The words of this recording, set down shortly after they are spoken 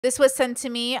This was sent to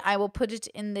me. I will put it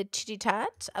in the chitty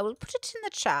chat. I will put it in the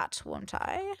chat, won't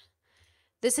I?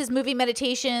 This is Movie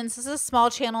Meditations. This is a small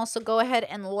channel, so go ahead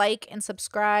and like and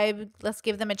subscribe. Let's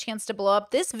give them a chance to blow up.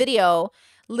 This video,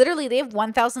 literally, they have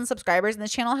 1,000 subscribers, and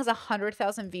this channel has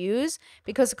 100,000 views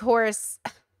because, of course,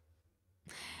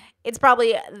 it's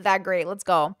probably that great. Let's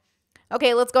go.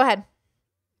 Okay, let's go ahead.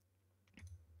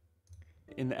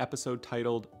 In the episode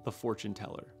titled The Fortune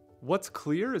Teller. What's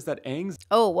clear is that Aang's...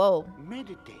 Oh, whoa.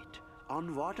 Meditate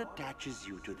on what attaches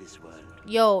you to this world.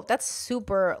 Yo, that's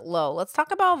super low. Let's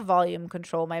talk about volume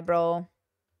control, my bro.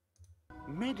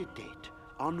 Meditate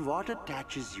on what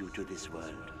attaches you to this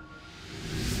world.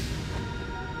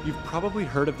 You've probably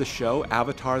heard of the show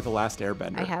Avatar: The Last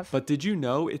Airbender. I have. But did you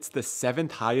know it's the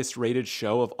 7th highest rated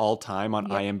show of all time on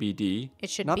IMDb? It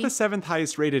should Not be. the 7th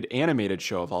highest rated animated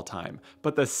show of all time,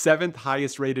 but the 7th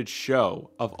highest rated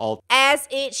show of all As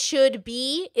it should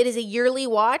be. It is a yearly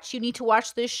watch. You need to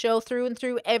watch this show through and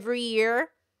through every year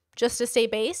just to stay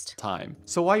based. time.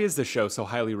 So why is the show so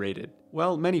highly rated?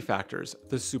 Well, many factors.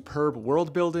 The superb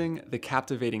world building, the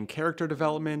captivating character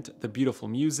development, the beautiful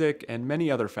music, and many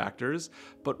other factors.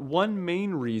 But one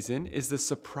main reason is the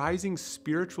surprising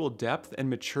spiritual depth and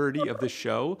maturity of the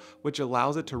show, which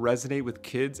allows it to resonate with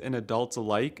kids and adults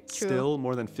alike, True. still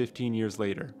more than 15 years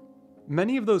later.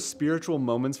 Many of those spiritual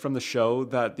moments from the show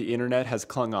that the internet has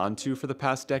clung on to for the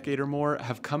past decade or more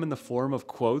have come in the form of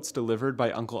quotes delivered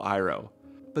by Uncle Iroh.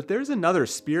 But there's another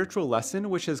spiritual lesson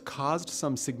which has caused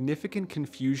some significant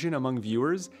confusion among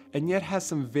viewers and yet has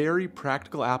some very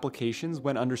practical applications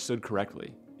when understood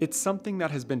correctly. It's something that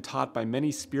has been taught by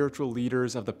many spiritual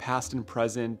leaders of the past and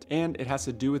present, and it has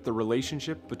to do with the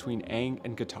relationship between Aang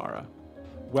and Katara.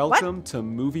 Welcome to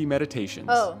Movie Meditations.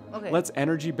 Oh, okay. Let's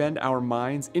energy bend our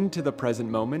minds into the present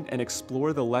moment and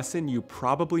explore the lesson you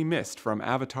probably missed from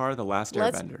Avatar: The Last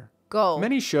Airbender. Go.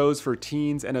 Many shows for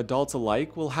teens and adults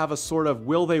alike will have a sort of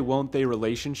will they won't they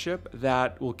relationship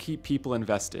that will keep people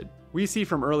invested. We see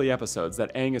from early episodes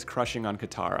that Aang is crushing on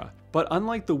Katara, but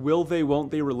unlike the will they won't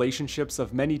they relationships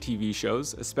of many TV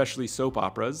shows, especially soap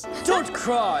operas, Don't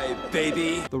cry,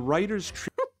 baby. the writers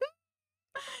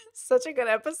Such a good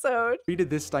episode. treated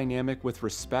this dynamic with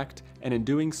respect, and in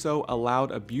doing so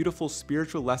allowed a beautiful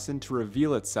spiritual lesson to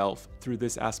reveal itself through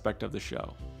this aspect of the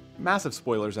show. Massive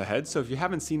spoilers ahead, so if you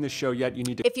haven't seen this show yet, you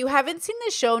need to If you haven't seen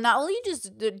this show, not only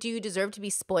do you deserve to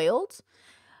be spoiled,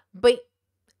 but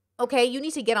okay, you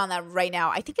need to get on that right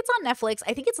now. I think it's on Netflix.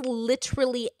 I think it's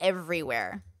literally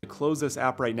everywhere. close this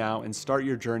app right now and start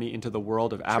your journey into the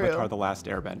world of Avatar: The Last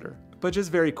Airbender. But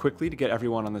just very quickly to get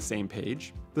everyone on the same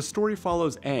page, the story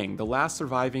follows Aang, the last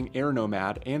surviving air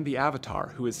nomad and the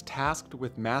Avatar, who is tasked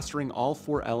with mastering all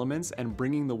 4 elements and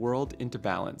bringing the world into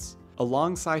balance.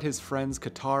 Alongside his friends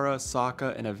Katara,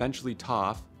 Sokka, and eventually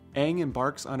Toph, Aang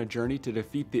embarks on a journey to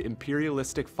defeat the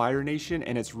imperialistic Fire Nation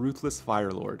and its ruthless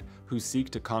Fire Lord, who seek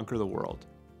to conquer the world.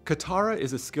 Katara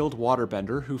is a skilled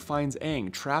waterbender who finds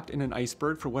Aang trapped in an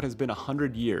iceberg for what has been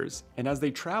 100 years, and as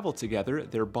they travel together,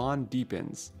 their bond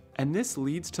deepens. And this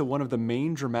leads to one of the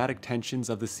main dramatic tensions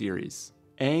of the series.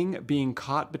 Aang being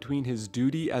caught between his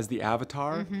duty as the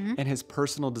Avatar and his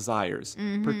personal desires,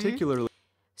 particularly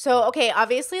So, okay,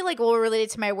 obviously, like, we'll relate it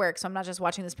to my work, so I'm not just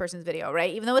watching this person's video,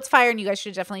 right? Even though it's fire and you guys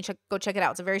should definitely go check it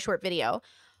out. It's a very short video.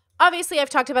 Obviously, I've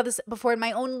talked about this before in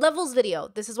my own levels video.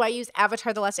 This is why I use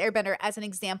Avatar: The Last Airbender as an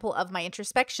example of my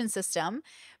introspection system,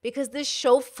 because this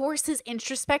show forces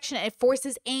introspection. It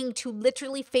forces Aang to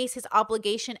literally face his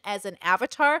obligation as an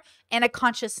avatar and a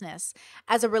consciousness,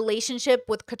 as a relationship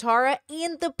with Katara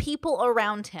and the people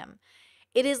around him.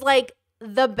 It is like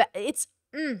it's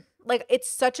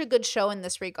such a good show in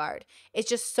this regard. It's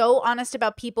just so honest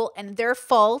about people and their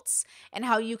faults and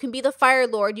how you can be the Fire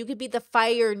Lord, you could be the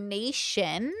Fire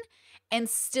Nation and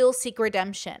still seek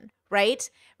redemption, right?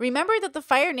 Remember that the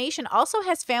Fire Nation also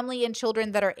has family and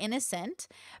children that are innocent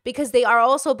because they are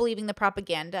also believing the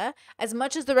propaganda as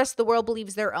much as the rest of the world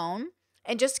believes their own.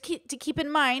 And just to keep in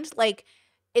mind, like,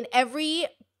 in every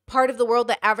part of the world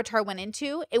that Avatar went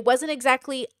into, it wasn't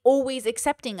exactly always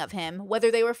accepting of him,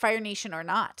 whether they were Fire Nation or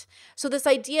not. So this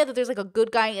idea that there's like a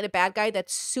good guy and a bad guy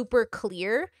that's super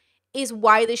clear is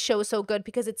why this show is so good,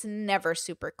 because it's never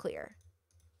super clear.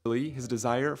 his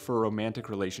desire for a romantic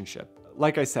relationship.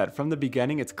 Like I said, from the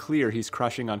beginning it's clear he's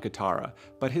crushing on Katara,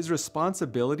 but his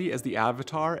responsibility as the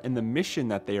Avatar and the mission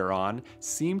that they are on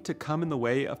seem to come in the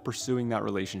way of pursuing that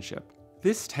relationship.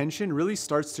 This tension really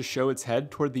starts to show its head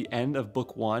toward the end of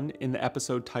Book 1 in the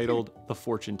episode titled The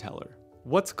Fortune Teller.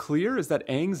 What's clear is that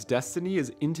Aang's destiny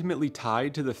is intimately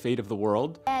tied to the fate of the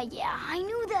world. Yeah, I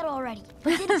knew that already.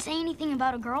 But it didn't say anything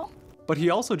about a girl. But he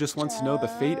also just wants to know the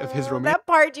fate of his romantic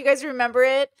That part, do you guys remember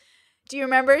it? Do you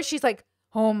remember? She's like,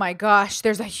 oh my gosh,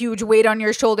 there's a huge weight on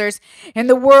your shoulders and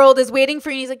the world is waiting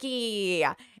for you. And he's like,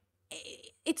 yeah.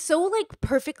 It's so like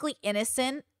perfectly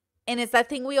innocent. And it's that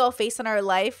thing we all face in our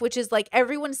life, which is like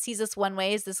everyone sees us one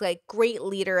way as this like great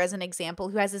leader as an example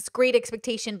who has this great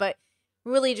expectation, but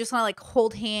really just want to like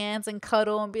hold hands and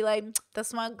cuddle and be like,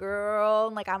 that's my girl.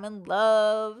 And like, I'm in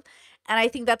love. And I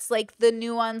think that's like the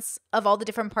nuance of all the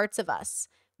different parts of us.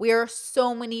 We are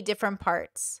so many different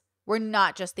parts. We're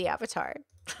not just the avatar.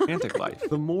 Romantic life.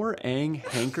 The more Aang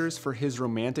hankers for his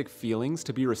romantic feelings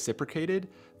to be reciprocated,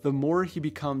 the more he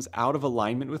becomes out of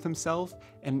alignment with himself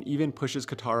and even pushes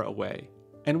Katara away.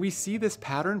 And we see this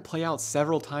pattern play out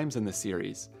several times in the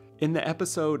series. In the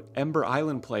episode Ember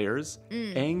Island Players,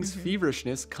 Aang's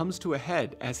feverishness comes to a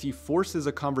head as he forces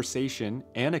a conversation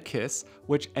and a kiss,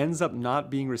 which ends up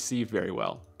not being received very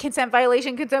well. Consent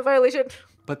violation, consent violation.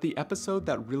 But the episode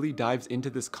that really dives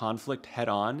into this conflict head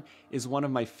on is one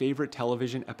of my favorite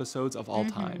television episodes of all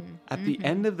time. At the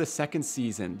end of the second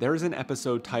season, there's an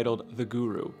episode titled The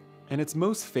Guru. And it's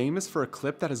most famous for a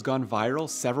clip that has gone viral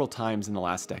several times in the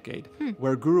last decade,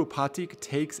 where Guru Patik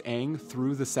takes Aang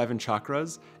through the 7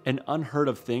 chakras, an unheard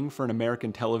of thing for an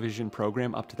American television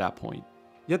program up to that point.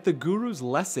 Yet the Guru's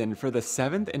lesson for the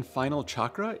 7th and final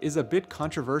chakra is a bit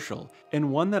controversial,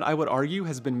 and one that I would argue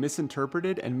has been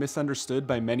misinterpreted and misunderstood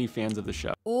by many fans of the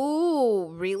show. Ooh,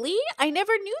 really? I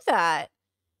never knew that.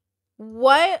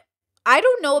 What? I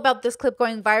don't know about this clip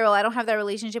going viral. I don't have that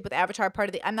relationship with Avatar part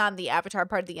of the, I'm not on the Avatar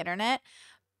part of the internet.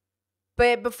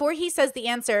 But before he says the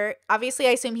answer, obviously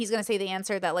I assume he's going to say the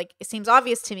answer that like, it seems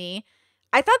obvious to me.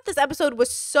 I thought this episode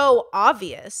was so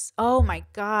obvious. Oh my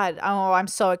God. Oh, I'm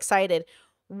so excited.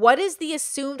 What is the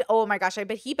assumed, oh my gosh, I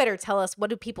bet he better tell us what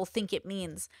do people think it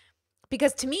means.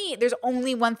 Because to me, there's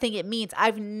only one thing it means.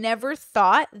 I've never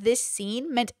thought this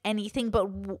scene meant anything but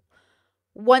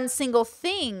one single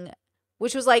thing.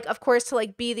 Which was like, of course, to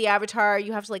like be the avatar,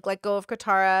 you have to like let go of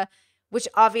Katara, which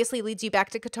obviously leads you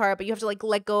back to Katara, but you have to like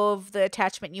let go of the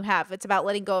attachment you have. It's about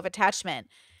letting go of attachment.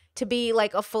 To be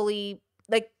like a fully,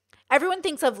 like everyone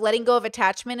thinks of letting go of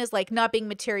attachment as like not being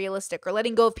materialistic or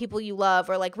letting go of people you love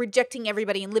or like rejecting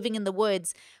everybody and living in the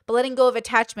woods. But letting go of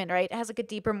attachment, right? It has like a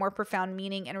deeper, more profound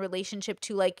meaning and relationship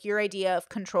to like your idea of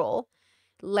control.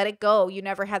 Let it go. You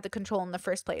never had the control in the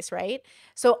first place, right?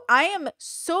 So I am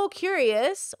so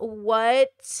curious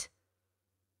what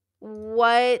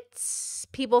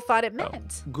people thought it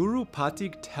meant. Guru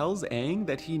Patik tells Aang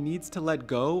that he needs to let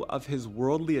go of his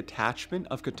worldly attachment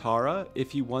of Katara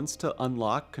if he wants to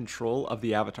unlock control of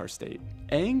the Avatar state.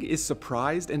 Aang is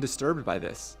surprised and disturbed by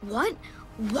this. What?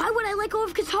 Why would I let go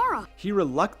of Katara? He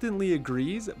reluctantly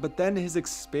agrees, but then his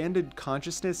expanded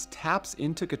consciousness taps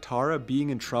into Katara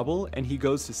being in trouble and he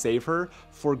goes to save her,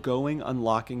 foregoing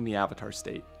unlocking the Avatar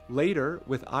state. Later,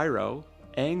 with Iroh,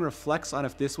 Aang reflects on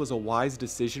if this was a wise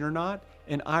decision or not,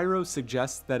 and Iroh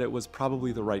suggests that it was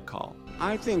probably the right call.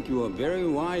 I think you are very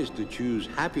wise to choose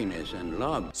happiness and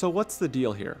love. So what's the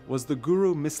deal here? Was the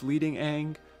Guru misleading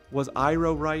Aang? Was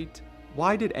Iroh right?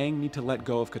 Why did Aang need to let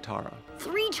go of Katara?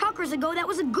 3 chakras ago, that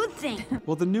was a good thing.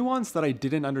 Well, the nuance that I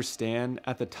didn't understand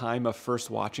at the time of first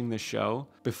watching this show,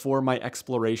 before my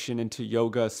exploration into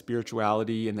yoga,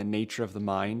 spirituality, and the nature of the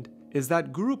mind, is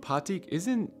that Guru Patik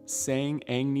isn't saying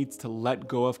Aang needs to let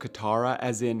go of Katara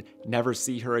as in never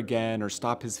see her again or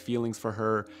stop his feelings for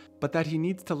her, but that he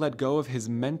needs to let go of his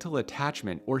mental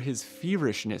attachment or his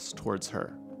feverishness towards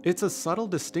her. It's a subtle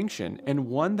distinction, and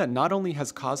one that not only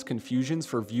has caused confusions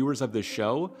for viewers of the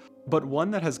show, but one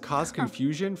that has caused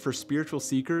confusion for spiritual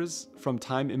seekers from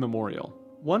time immemorial.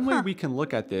 One way we can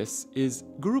look at this is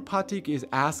Guru Patik is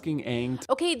asking Aang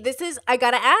Okay, this is, I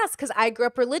gotta ask, because I grew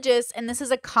up religious, and this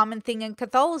is a common thing in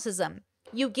Catholicism.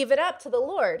 You give it up to the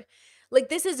Lord. Like,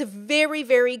 this is very,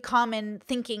 very common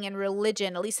thinking in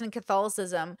religion, at least in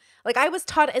Catholicism. Like, I was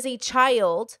taught as a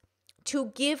child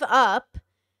to give up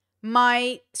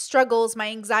my struggles, my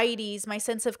anxieties, my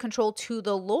sense of control to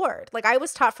the Lord. Like, I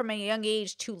was taught from a young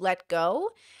age to let go.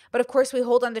 But of course, we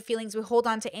hold on to feelings, we hold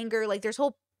on to anger. Like, there's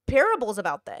whole parables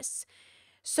about this.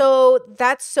 So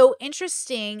that's so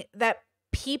interesting that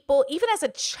people, even as a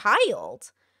child,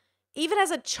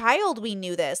 we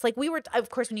knew this. Like, we were,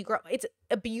 of course, when you grow up, it's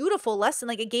a beautiful lesson.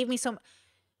 Like, it gave me some,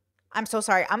 I'm so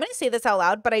sorry. I'm going to say this out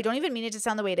loud, but I don't even mean it to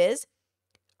sound the way it is.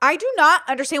 I do not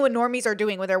understand what normies are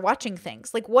doing when they're watching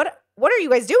things. Like, what are you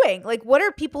guys doing? Like, what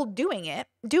are people doing?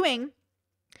 Maybe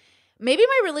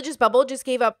my religious bubble just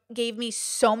gave me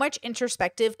so much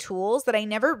introspective tools that I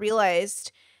never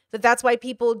realized that that's why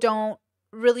people don't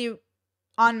really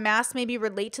en masse maybe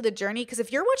relate to the journey. Because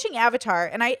if you're watching Avatar,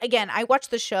 and I watch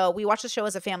the show, we watch the show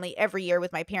as a family every year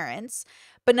with my parents,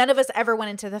 but none of us ever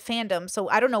went into the fandom. So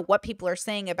I don't know what people are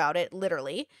saying about it,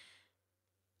 literally.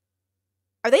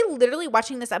 Are they literally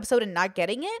watching this episode and not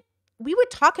getting it? We would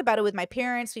talk about it with my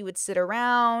parents. We would sit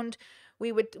around.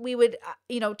 We would,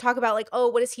 talk about like, oh,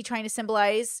 what is he trying to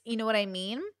symbolize? You know what I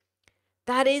mean?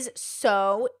 That is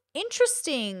so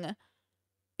interesting.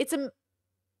 It's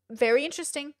very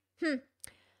interesting.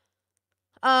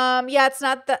 Yeah, it's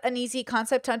not an easy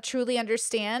concept to truly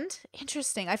understand.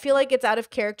 Interesting. I feel like it's out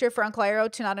of character for Uncle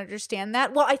Iroh to not understand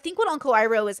that. Well, I think what Uncle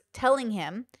Iroh is telling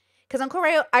him, because Uncle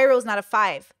Iroh is not a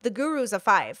 5. The Guru's a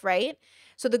 5, right?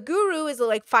 So the Guru is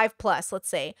like 5+, let's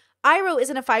say. Iroh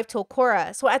isn't a 5 till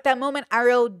Korra. So at that moment,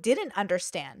 Iroh didn't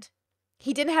understand.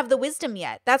 He didn't have the wisdom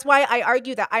yet. That's why I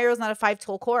argue that Iroh's not a 5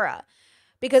 till Korra.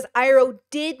 Because Iroh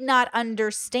did not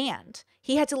understand.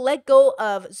 He had to let go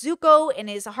of Zuko and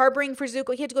his harboring for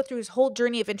Zuko. He had to go through his whole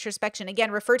journey of introspection.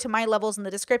 Again, refer to my levels in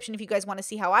the description if you guys want to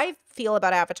see how I feel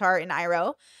about Avatar and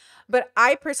Iroh. But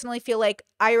I personally feel like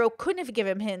Iroh couldn't have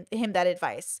given him that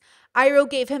advice. Iroh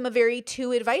gave him a very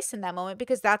 2 advice in that moment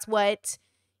because that's what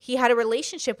he had a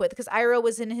relationship with, because Iroh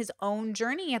was in his own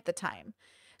journey at the time.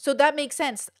 So that makes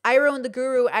sense. Iroh and the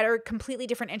Guru are completely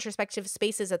different introspective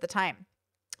spaces at the time.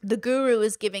 The Guru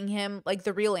is giving him like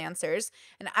the real answers,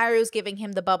 and Iroh's giving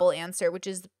him the bubble answer, which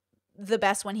is the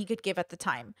best one he could give at the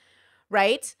time,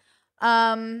 right?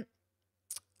 Let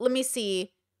me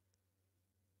see.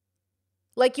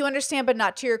 Like, you understand, but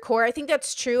not to your core. I think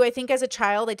that's true. I think as a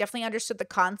child, I definitely understood the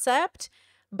concept,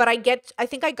 but I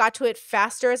think I got to it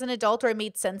faster as an adult, or it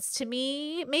made sense to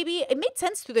me. Maybe it made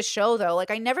sense through the show though. Like,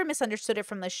 I never misunderstood it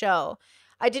from the show.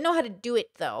 I didn't know how to do it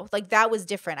though. Like, that was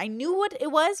different. I knew what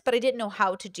it was, but I didn't know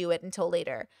how to do it until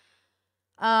later.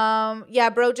 Yeah,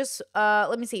 bro, just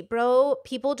let me see. Bro,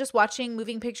 people just watching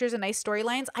moving pictures and nice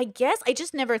storylines. I guess I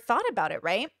just never thought about it,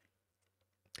 right?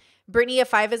 Brittany a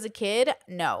 5 as a kid?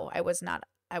 No, I was not.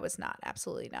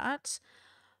 Absolutely not.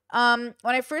 When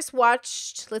I first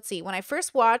watched,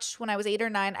 when I was 8 or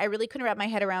 9, I really couldn't wrap my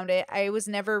head around it. I was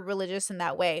never religious in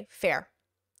that way. Fair.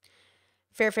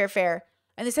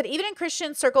 And they said, even in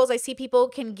Christian circles, I see people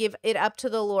can give it up to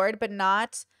the Lord, but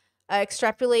not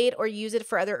extrapolate or use it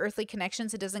for other earthly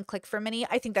connections. It doesn't click for many.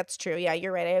 I think that's true. Yeah,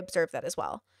 you're right. I observed that as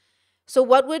well. So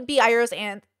what would be Iroh's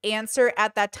answer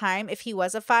at that time if he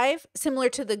was a 5? Similar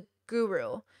to the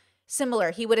Guru.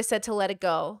 Similar. He would have said to let it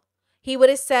go. He would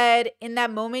have said, in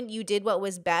that moment, you did what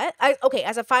was best. Okay,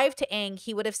 as a 5 to Aang,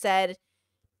 he would have said,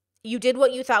 you did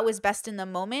what you thought was best in the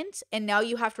moment, and now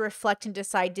you have to reflect and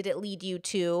decide, did it lead you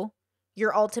to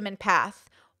your ultimate path,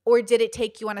 or did it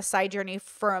take you on a side journey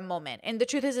for a moment? And the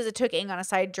truth is it took Aang on a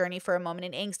side journey for a moment,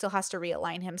 and Aang still has to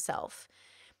realign himself.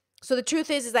 So the truth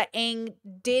is that Aang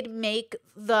did make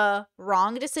the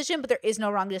wrong decision, but there is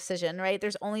no wrong decision, right?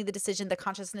 There's only the decision the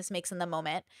consciousness makes in the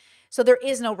moment. So there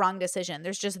is no wrong decision.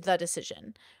 There's just the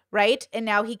decision, right? And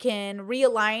now he can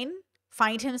realign,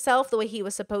 find himself the way he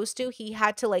was supposed to. He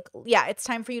had to it's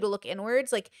time for you to look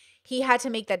inwards. Like, he had to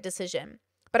make that decision.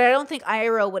 But I don't think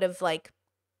Iroh would have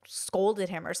scolded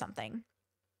him or something.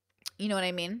 You know what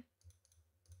I mean?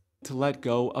 To let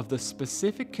go of the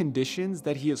specific conditions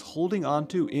that he is holding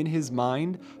onto in his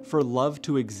mind for love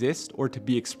to exist or to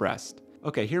be expressed.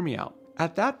 Okay, hear me out.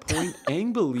 At that point,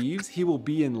 Aang believes he will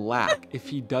be in lack if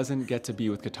he doesn't get to be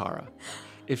with Katara.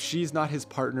 If she's not his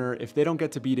partner, if they don't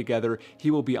get to be together, he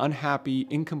will be unhappy,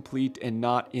 incomplete, and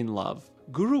not in love.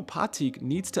 Guru Patik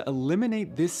needs to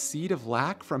eliminate this seed of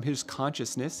lack from his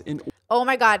consciousness in— Oh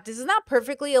my God, this is not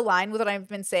perfectly aligned with what I've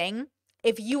been saying.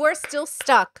 If you are still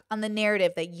stuck on the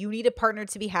narrative that you need a partner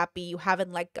to be happy, you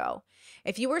haven't let go.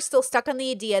 If you are still stuck on the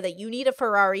idea that you need a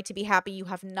Ferrari to be happy, you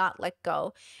have not let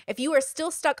go. If you are still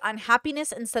stuck on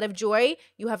happiness instead of joy,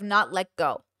 you have not let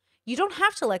go. You don't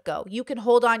have to let go. You can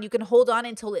hold on. You can hold on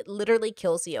until it literally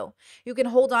kills you. You can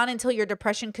hold on until your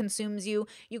depression consumes you.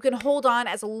 You can hold on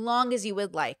as long as you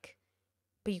would like.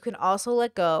 But you can also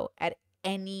let go at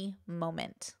any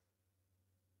moment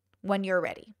when you're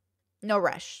ready. No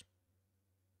rush.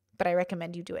 But I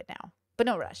recommend you do it now. But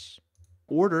no rush.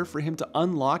 Order for him to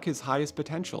unlock his highest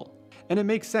potential. And it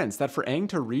makes sense that for Aang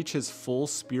to reach his full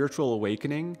spiritual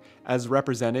awakening, as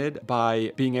represented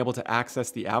by being able to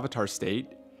access the avatar state,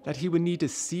 that he would need to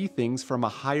see things from a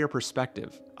higher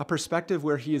perspective, a perspective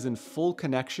where he is in full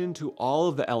connection to all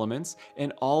of the elements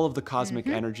and all of the cosmic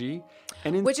energy.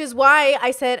 And which is why I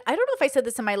said, I don't know if I said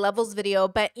this in my levels video,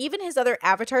 but even his other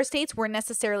avatar states weren't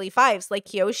necessarily 5s. Like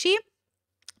Kyoshi,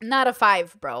 not a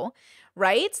 5, bro,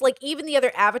 right? Like, even the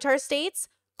other avatar states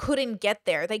couldn't get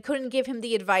there. They couldn't give him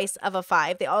the advice of a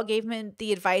 5. They all gave him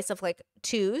the advice of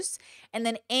 2s. And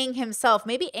then Aang himself,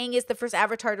 maybe Aang is the first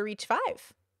avatar to reach 5.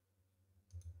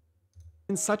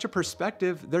 In such a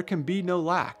perspective, there can be no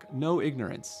lack, no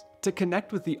ignorance. To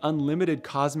connect with the unlimited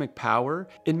cosmic power,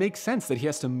 it makes sense that he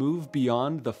has to move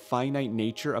beyond the finite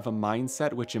nature of a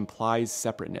mindset which implies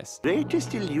separateness.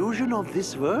 Greatest illusion of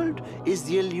this world is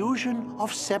the illusion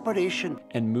of separation.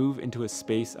 And move into a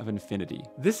space of infinity.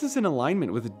 This is in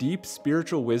alignment with deep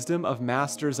spiritual wisdom of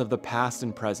masters of the past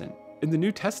and present. In the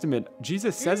New Testament,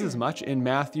 Jesus says as much in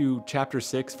Matthew chapter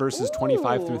 6, verses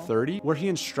 25 through 30, where he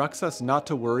instructs us not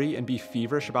to worry and be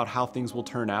feverish about how things will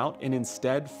turn out, and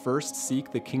instead first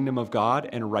seek the kingdom of God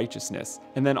and righteousness,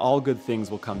 and then all good things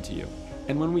will come to you.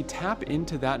 And when we tap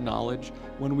into that knowledge,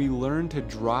 when we learn to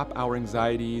drop our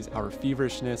anxieties, our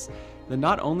feverishness, then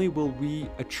not only will we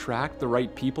attract the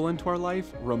right people into our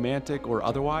life, romantic or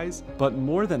otherwise, but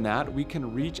more than that, we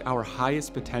can reach our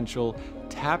highest potential,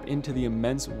 tap into the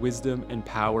immense wisdom and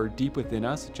power deep within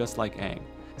us, just like Aang.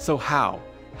 So how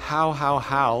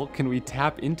can we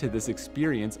tap into this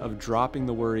experience of dropping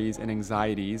the worries and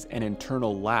anxieties and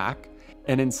internal lack,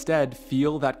 and instead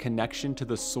feel that connection to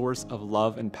the source of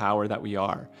love and power that we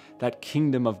are, that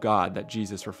kingdom of God that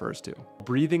Jesus refers to?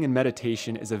 Breathing and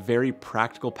meditation is a very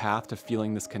practical path to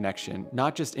feeling this connection,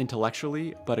 not just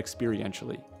intellectually, but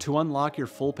experientially. To unlock your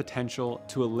full potential,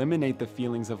 to eliminate the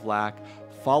feelings of lack,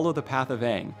 follow the path of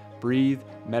Aang. Breathe,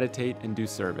 meditate, and do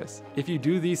service. If you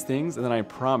do these things, then I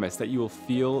promise that you will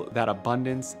feel that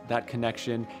abundance, that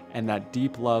connection, and that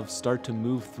deep love start to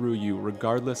move through you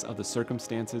regardless of the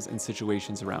circumstances and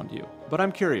situations around you. But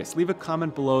I'm curious, leave a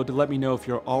comment below to let me know if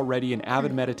you're already an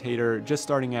avid meditator, just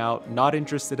starting out, not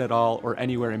interested at all, or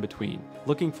anywhere in between.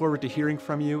 Looking forward to hearing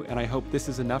from you, and I hope this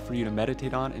is enough for you to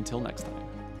meditate on. Until next time.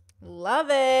 Love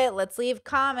it. Let's leave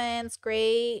comments.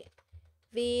 Great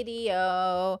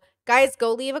video. Guys,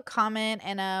 go leave a comment,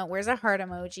 and where's a heart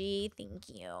emoji? Thank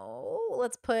you.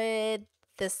 Let's put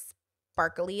this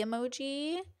sparkly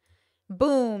emoji.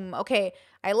 Boom. Okay,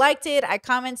 I liked it. I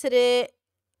commented it.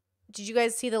 Did you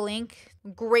guys see the link?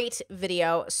 Great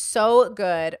video. So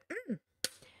good.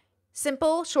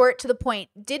 Simple, short, to the point.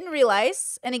 Didn't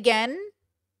realize, and again,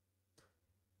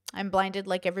 I'm blinded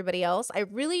like everybody else. I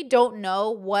really don't know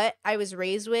what I was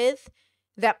raised with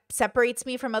that separates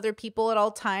me from other people at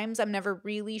all times. I'm never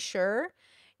really sure,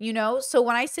 you know? So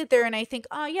when I sit there and I think,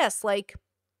 oh, yes, like,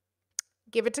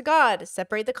 give it to God,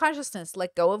 separate the consciousness,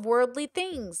 let go of worldly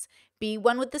things, be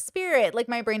one with the spirit. Like,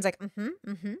 my brain's like, And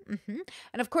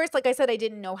of course, like I said, I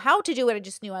didn't know how to do it. I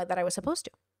just knew that I was supposed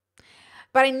to.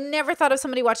 But I never thought of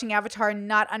somebody watching Avatar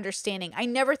not understanding. I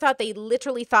never thought they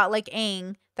literally thought like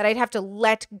Aang that I'd have to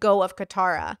let go of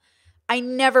Katara. I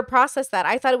never processed that.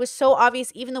 I thought it was so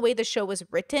obvious, even the way the show was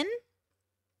written.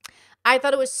 I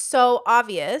thought it was so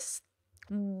obvious.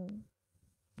 You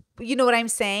know what I'm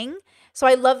saying? So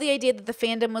I love the idea that the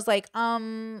fandom was like,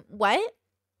 what?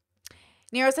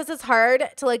 Nero says it's hard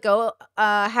to let go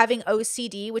having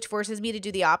OCD, which forces me to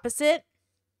do the opposite.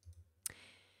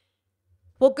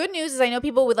 Well, good news is I know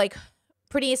people with like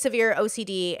pretty severe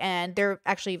OCD, and they're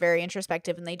actually very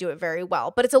introspective and they do it very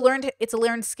well. But it's a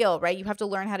learned skill, right? You have to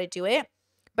learn how to do it.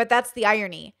 But that's the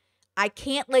irony. I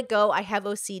can't let go. I have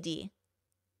OCD.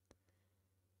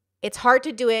 It's hard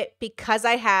to do it because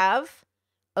I have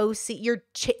OCD.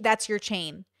 That's your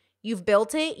chain. You've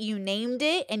built it, you named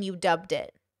it, and you dubbed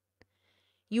it.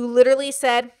 You literally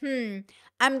said,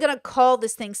 I'm going to call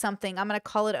this thing something. I'm going to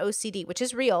call it OCD, which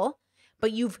is real.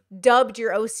 But you've dubbed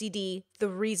your OCD the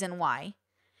reason why.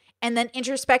 And then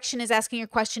introspection is asking your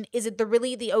question, is it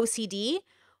really the OCD,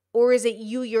 or is it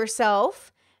you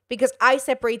yourself? Because I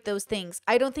separate those things.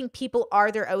 I don't think people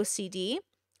are their OCD.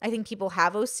 I think people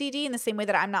have OCD in the same way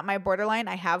that I'm not my borderline.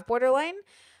 I have borderline.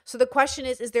 So the question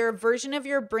is there a version of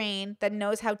your brain that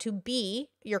knows how to be,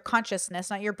 your consciousness,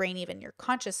 not your brain even, your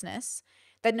consciousness,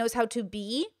 that knows how to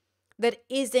be, that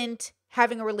isn't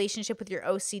having a relationship with your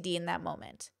OCD in that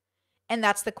moment? And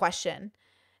that's the question.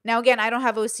 Now, again, I don't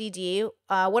have OCD.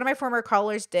 One of my former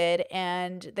callers did,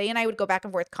 and they and I would go back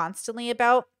and forth constantly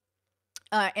about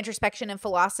introspection and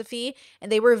philosophy,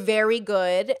 and they were very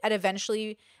good at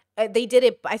eventually they did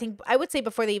it, I think, I would say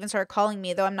before they even started calling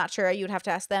me, though I'm not sure. You'd have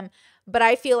to ask them. But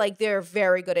I feel like they're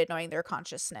very good at knowing their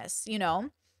consciousness, you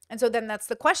know? And so then that's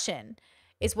the question,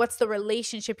 is what's the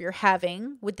relationship you're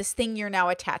having with this thing you're now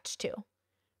attached to,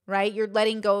 right? You're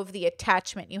letting go of the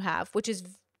attachment you have, which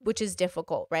is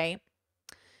difficult, right?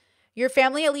 Your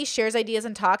family at least shares ideas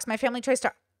and talks. My family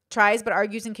tries but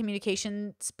argues and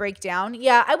communications break down.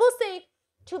 Yeah, I will say,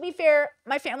 to be fair,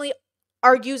 my family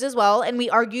argues as well, and we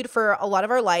argued for a lot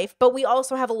of our life, but we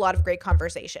also have a lot of great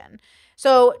conversation.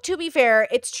 So to be fair,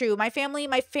 it's true. My family,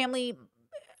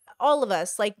 all of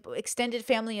us, like extended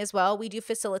family as well, we do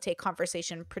facilitate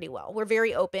conversation pretty well. We're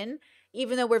very open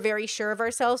even though we're very sure of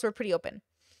ourselves, we're pretty open,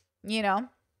 you know?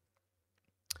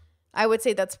 I would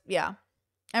say that's, yeah,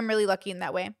 I'm really lucky in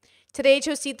that way. Today I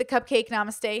chose to eat the cupcake.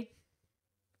 Namaste.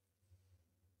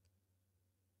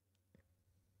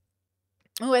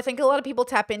 Oh, I think a lot of people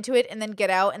tap into it and then get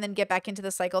out and then get back into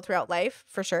the cycle throughout life,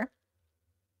 for sure.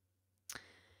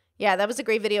 Yeah, that was a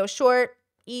great video. Short,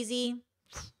 easy,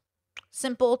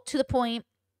 simple, to the point.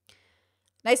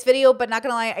 Nice video, but not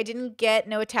gonna lie, I didn't get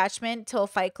No Attachment till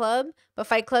Fight Club, but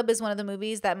Fight Club is one of the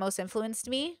movies that most influenced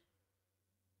me.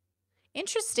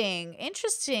 Interesting.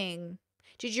 Interesting.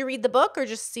 Did you read the book or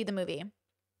just see the movie?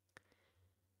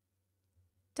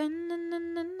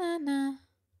 Dun-na-na-na-na-na.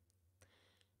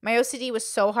 My OCD was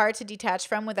so hard to detach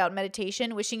from without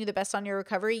meditation. Wishing you the best on your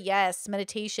recovery. Yes,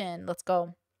 meditation. Let's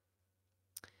go.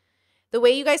 The way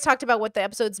you guys talked about what the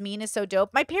episodes mean is so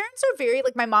dope. My parents are very,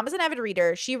 like, my mom is an avid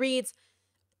reader. She reads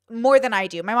more than I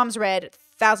do. My mom's read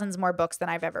thousands more books than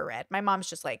I've ever read. My mom's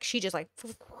just like, she just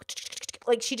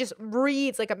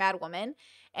reads like a mad woman.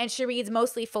 And she reads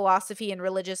mostly philosophy and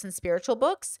religious and spiritual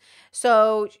books.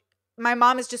 So my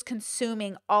mom is just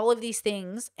consuming all of these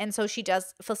things. And so she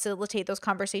does facilitate those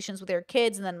conversations with her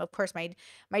kids. And then, of course,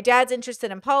 my dad's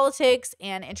interested in politics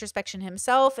and introspection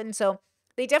himself. And so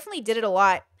they definitely did it a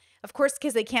lot. Of course,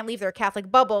 because they can't leave their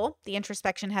Catholic bubble. The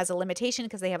introspection has a limitation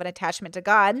because they have an attachment to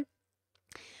God.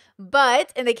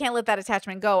 And they can't let that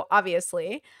attachment go,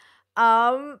 obviously.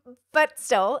 But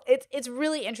still, it's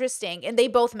really interesting. And they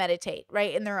both meditate,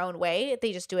 right, in their own way.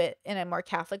 They just do it in a more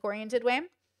Catholic-oriented way.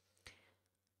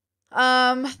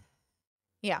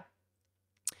 Yeah.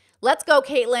 Let's go,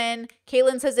 Caitlin.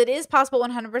 Caitlin says it is possible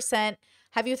 100%.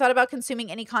 Have you thought about consuming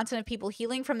any content of people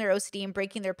healing from their OCD and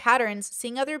breaking their patterns?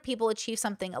 Seeing other people achieve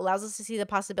something allows us to see the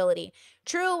possibility.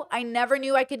 True. I never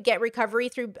knew I could get recovery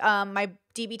through my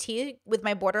DBT with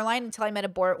my borderline until I met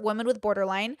a woman with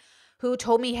borderline who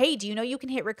told me, hey, do you know you can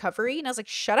hit recovery? And I was like,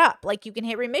 shut up. Like, you can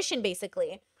hit remission,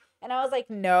 basically. And I was like,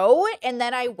 no. And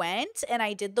then I went and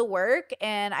I did the work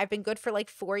and I've been good for like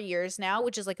 4 years now,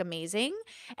 which is like amazing.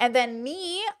 And then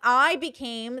I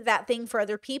became that thing for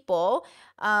other people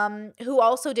who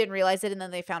also didn't realize it. And then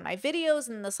they found my videos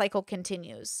and the cycle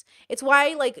continues. It's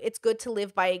why like it's good to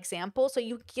live by example. So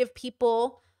you give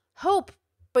people hope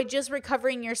by just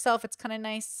recovering yourself. It's kind of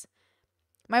nice.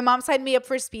 My mom signed me up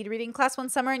for a speed reading class one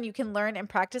summer and you can learn and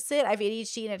practice it. I have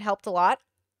ADHD and it helped a lot.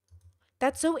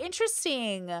 That's so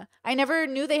interesting. I never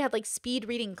knew they had like speed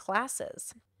reading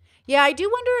classes. Yeah, I do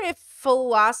wonder if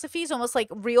philosophy is almost like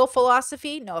real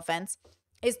philosophy, no offense,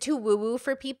 is too woo-woo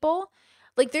for people.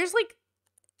 Like there's like,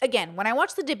 again, when I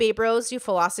watch the debate bros do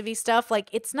philosophy stuff, like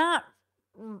it's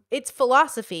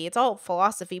philosophy. It's all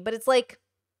philosophy, but it's like,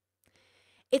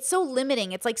 it's so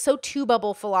limiting. It's like so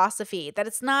two-bubble philosophy that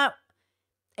it's not,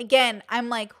 again, I'm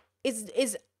like,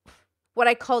 is what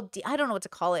I call, I don't know what to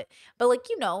call it, but like,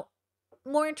 you know,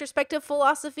 more introspective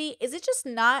philosophy, is it just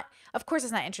not, of course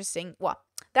it's not interesting. Well,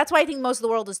 that's why I think most of the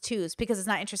world is twos, because it's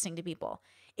not interesting to people.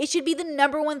 It should be the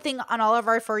number one thing on all of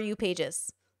our For You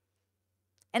pages.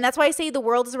 And that's why I say the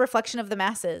world is a reflection of the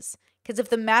masses. Because if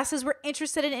the masses were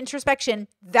interested in introspection,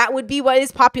 that would be what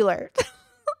is popular.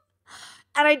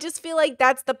 And I just feel like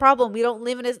that's the problem.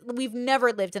 We've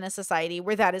never lived in a society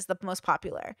where that is the most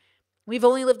popular. We've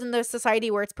only lived in the society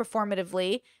where it's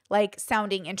performatively, like,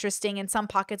 sounding interesting, and some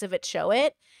pockets of it show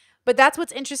it. But that's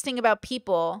what's interesting about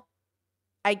people,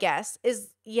 I guess, is,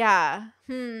 yeah,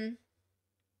 I'm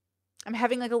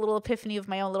having, like, a little epiphany of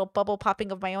my own, little bubble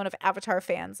popping of my own of Avatar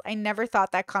fans. I never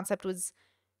thought that concept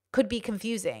could be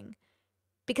confusing.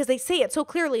 Because they say it so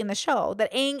clearly in the show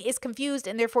that Aang is confused,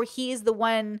 and therefore he is the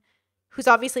one who's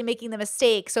obviously making the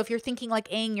mistake. So if you're thinking like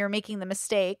Aang, you're making the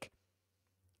mistake.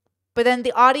 But then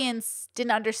the audience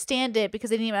didn't understand it because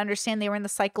they didn't even understand they were in the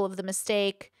cycle of the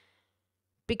mistake,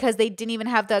 because they didn't even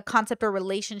have the concept or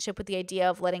relationship with the idea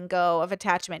of letting go of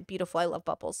attachment. Beautiful. I love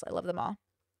bubbles. I love them all.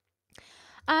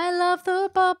 I love the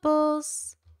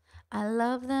bubbles. I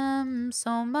love them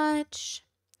so much.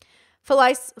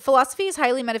 Philosophy is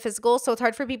highly metaphysical, so it's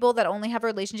hard for people that only have a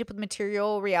relationship with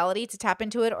material reality to tap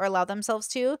into it or allow themselves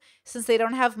to, since they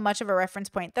don't have much of a reference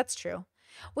point. That's true.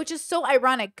 Which is so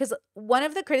ironic, because one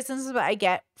of the criticisms that I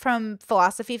get from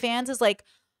philosophy fans is like,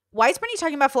 why is Brittany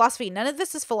talking about philosophy? None of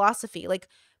this is philosophy. Like,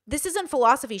 this isn't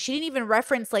philosophy. She didn't even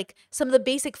reference like some of the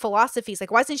basic philosophies.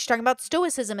 Like, why isn't she talking about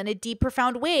stoicism in a deep,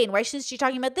 profound way? And why isn't she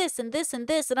talking about this and this and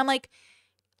this? And I'm like,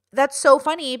 that's so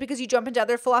funny, because you jump into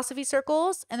other philosophy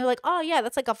circles and they're like, oh yeah,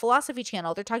 that's like a philosophy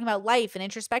channel. They're talking about life and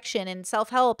introspection and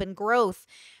self-help and growth.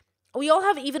 We all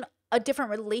have even a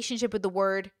different relationship with the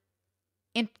word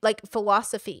in like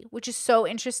philosophy, which is so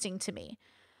interesting to me.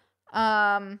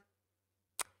 So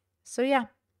yeah.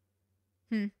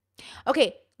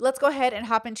 Okay, let's go ahead and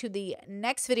hop into the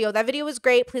next video. That video was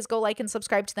great. Please go like and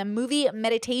subscribe to the movie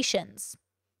Meditations.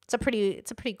 It's a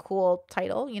pretty cool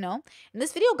title, you know. And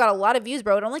this video got a lot of views,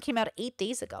 bro. It only came out 8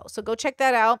 days ago. So go check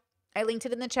that out. I linked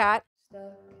it in the chat.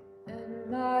 Stuck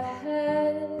in my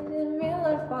head, in real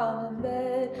life I'm in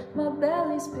bed, my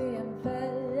belly's being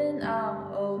fed and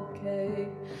I'm okay,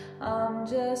 I'm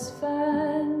just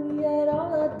fine, yet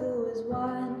all I do is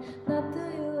whine, not to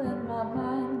you in my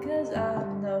mind, cause I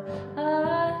know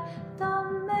I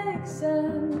don't make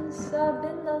sense, I've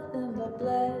been nothing but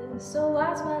blessed, so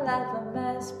why's my life a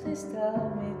mess, please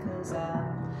tell me, cause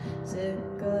I'm sick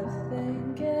of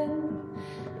thinking,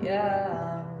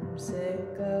 yeah, I'm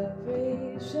sick of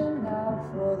reaching out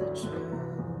for the truth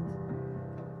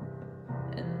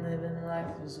and living life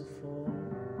as a fool.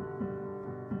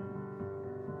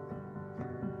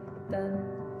 Dun,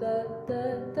 da, da,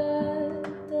 da,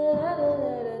 da,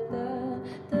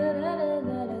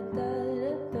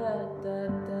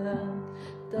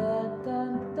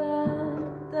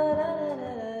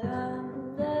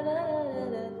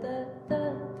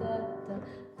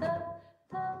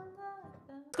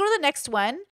 Let's go to the next one.